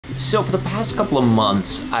So for the past couple of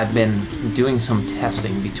months, I've been doing some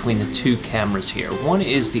testing between the two cameras here. One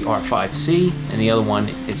is the R5C and the other one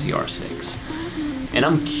is the R6. And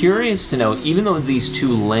I'm curious to know, even though these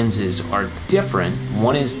two lenses are different,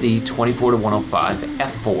 one is the 24-105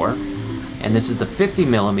 f4 and this is the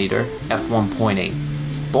 50mm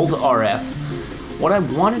f1.8, both RF. What I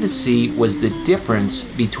wanted to see was the difference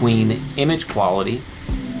between image quality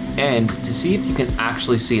and to see if you can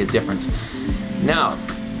actually see a difference. Now,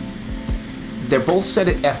 they're both set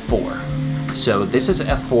at f4. So this is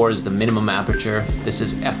f4 is the minimum aperture. This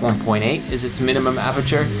is f1.8 is its minimum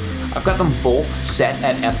aperture. I've got them both set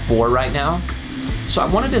at f4 right now. So I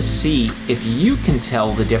wanted to see if you can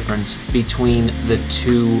tell the difference between the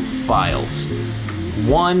two files.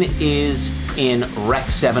 One is in Rec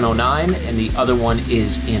 709 and the other one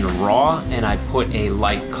is in RAW, and I put a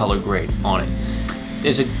light color grade on it.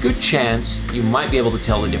 There's a good chance you might be able to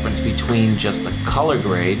tell the difference between just the color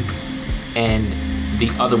grade and the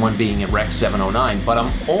other one being in Rec 709, but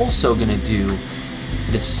I'm also going to do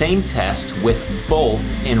the same test with both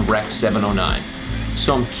in Rec 709.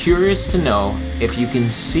 So I'm curious to know if you can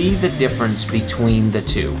see the difference between the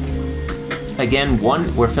two. Again,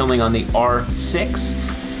 one we're filming on the R6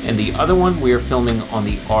 and the other one we're filming on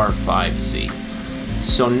the R5C.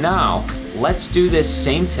 So now let's do this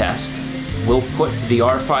same test. We'll put the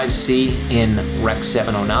R5C in Rec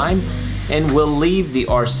 709 and we'll leave the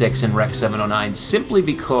R6 in Rec 709 simply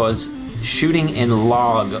because shooting in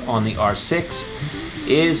log on the R6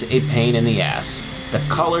 is a pain in the ass. The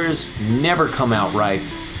colors never come out right.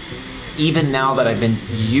 Even now that I've been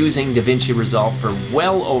using DaVinci Resolve for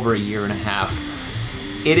well over a year and a half,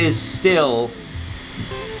 it is still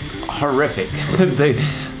horrific.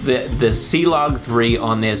 The C-Log 3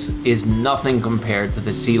 on this is nothing compared to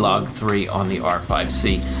the C-Log 3 on the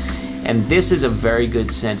R5C. And this is a very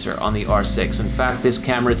good sensor on the R6. In fact, this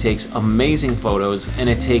camera takes amazing photos and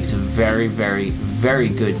it takes very, very, very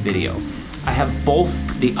good video. I have both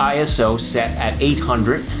the ISO set at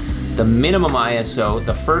 800. The minimum ISO,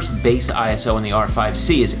 the first base ISO in the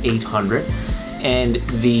R5C is 800. And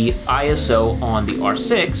the ISO on the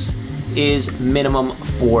R6 is minimum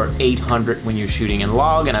for 800 when you're shooting in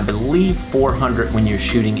log, and I believe 400 when you're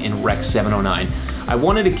shooting in Rec 709. I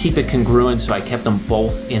wanted to keep it congruent, so I kept them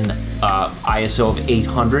both in ISO of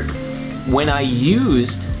 800. When I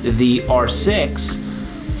used the R6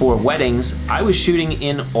 for weddings, I was shooting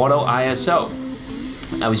in auto ISO.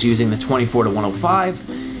 I was using the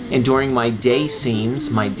 24-105, and during my day scenes,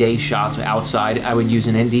 my day shots outside, I would use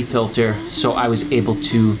an ND filter, so I was able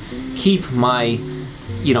to keep my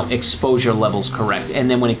exposure levels correct. And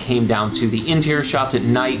then when it came down to the interior shots at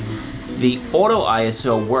night, the auto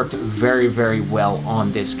ISO worked very, very well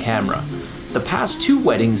on this camera. The past two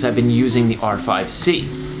weddings I've been using the R5C.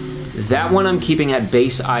 That one I'm keeping at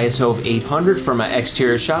base ISO of 800 for my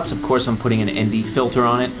exterior shots. Of course, I'm putting an ND filter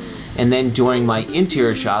on it. And then during my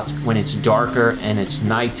interior shots, when it's darker and it's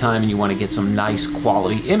nighttime and you want to get some nice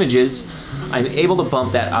quality images, I'm able to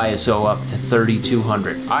bump that ISO up to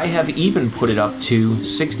 3200. I have even put it up to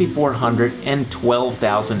 6400 and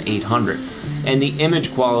 12800. And the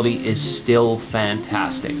image quality is still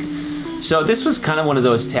fantastic. So this was kind of one of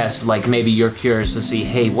those tests, like maybe you're curious to see,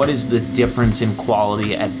 hey, what is the difference in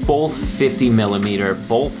quality at both 50mm,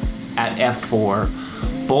 both at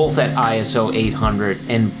f4, both at ISO 800,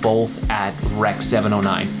 and both at Rec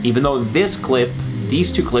 709. Even though this clip,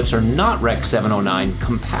 these two clips are not Rec 709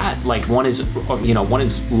 like one is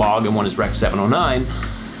log and one is Rec 709,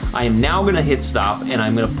 I am now gonna hit stop and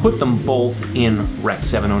I'm gonna put them both in Rec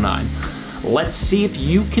 709. Let's see if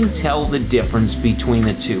you can tell the difference between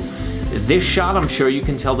the two. This shot, I'm sure you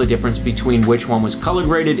can tell the difference between which one was color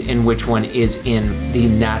graded and which one is in the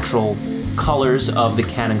natural colors of the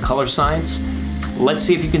Canon color science. Let's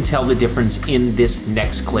see if you can tell the difference in this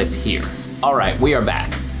next clip here. All right, we are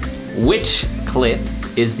back. Which clip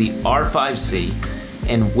is the R5C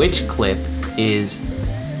and which clip is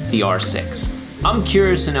the R6? I'm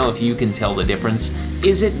curious to know if you can tell the difference.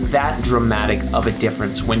 Is it that dramatic of a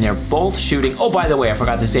difference when they're both shooting? Oh, by the way, I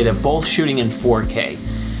forgot to say they're both shooting in 4K.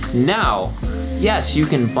 Now, yes, you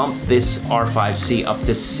can bump this R5C up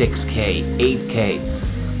to 6K,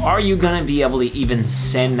 8K. Are you gonna be able to even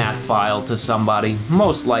send that file to somebody?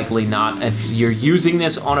 Most likely not. If you're using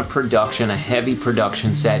this on a production, a heavy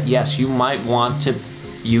production set, yes, you might want to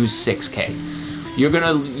use 6K. You're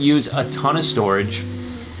gonna use a ton of storage.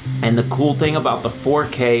 And the cool thing about the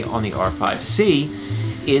 4K on the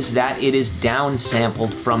R5C is that it is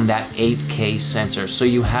downsampled from that 8K sensor. So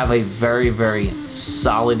you have a very, very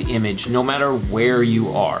solid image no matter where you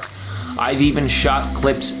are. I've even shot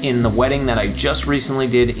clips in the wedding that I just recently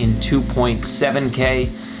did in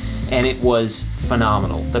 2.7K, and it was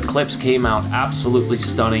phenomenal. The clips came out absolutely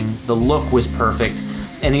stunning. The look was perfect.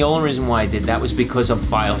 And the only reason why I did that was because of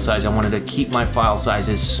file size. I wanted to keep my file size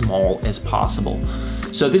as small as possible.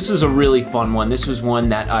 So this is a really fun one. This was one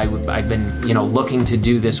that I've been, looking to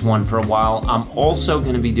do this one for a while. I'm also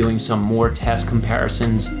going to be doing some more test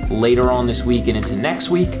comparisons later on this week and into next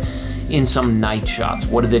week in some night shots.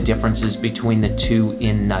 What are the differences between the two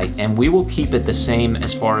in night? And we will keep it the same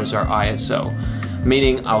as far as our ISO.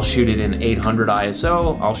 Meaning I'll shoot it in 800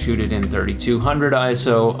 ISO, I'll shoot it in 3200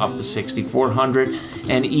 ISO, up to 6400,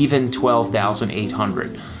 and even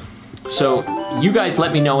 12,800. So you guys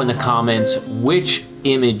let me know in the comments which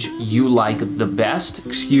image you like the best.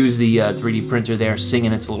 Excuse the 3D printer there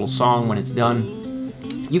singing its little song when it's done.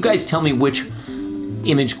 You guys tell me which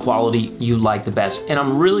image quality you like the best. And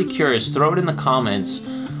I'm really curious, throw it in the comments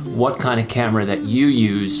what kind of camera that you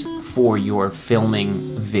use for your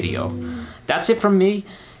filming video. That's it from me.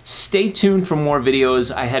 Stay tuned for more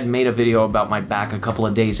videos. I had made a video about my back a couple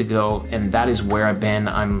of days ago, and that is where I've been.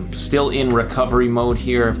 I'm still in recovery mode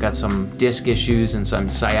here. I've got some disc issues and some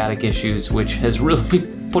sciatic issues, which has really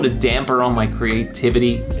put a damper on my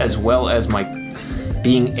creativity as well as my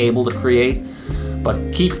being able to create.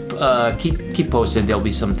 But keep posted. There'll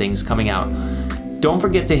be some things coming out. Don't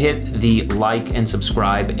forget to hit the like and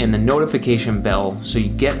subscribe and the notification bell so you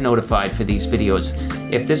get notified for these videos.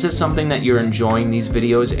 If this is something that you're enjoying these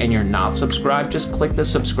videos and you're not subscribed, just click the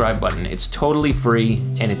subscribe button. It's totally free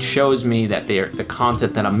and it shows me that the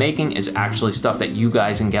content that I'm making is actually stuff that you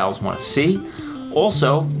guys and gals want to see.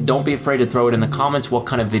 Also, don't be afraid to throw it in the comments what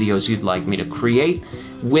kind of videos you'd like me to create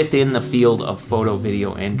within the field of photo,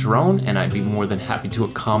 video, and drone, and I'd be more than happy to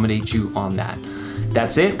accommodate you on that.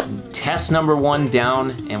 That's it. Test number 1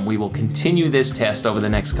 down, and we will continue this test over the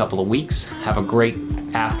next couple of weeks. Have a great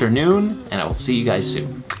afternoon, and I will see you guys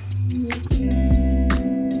soon.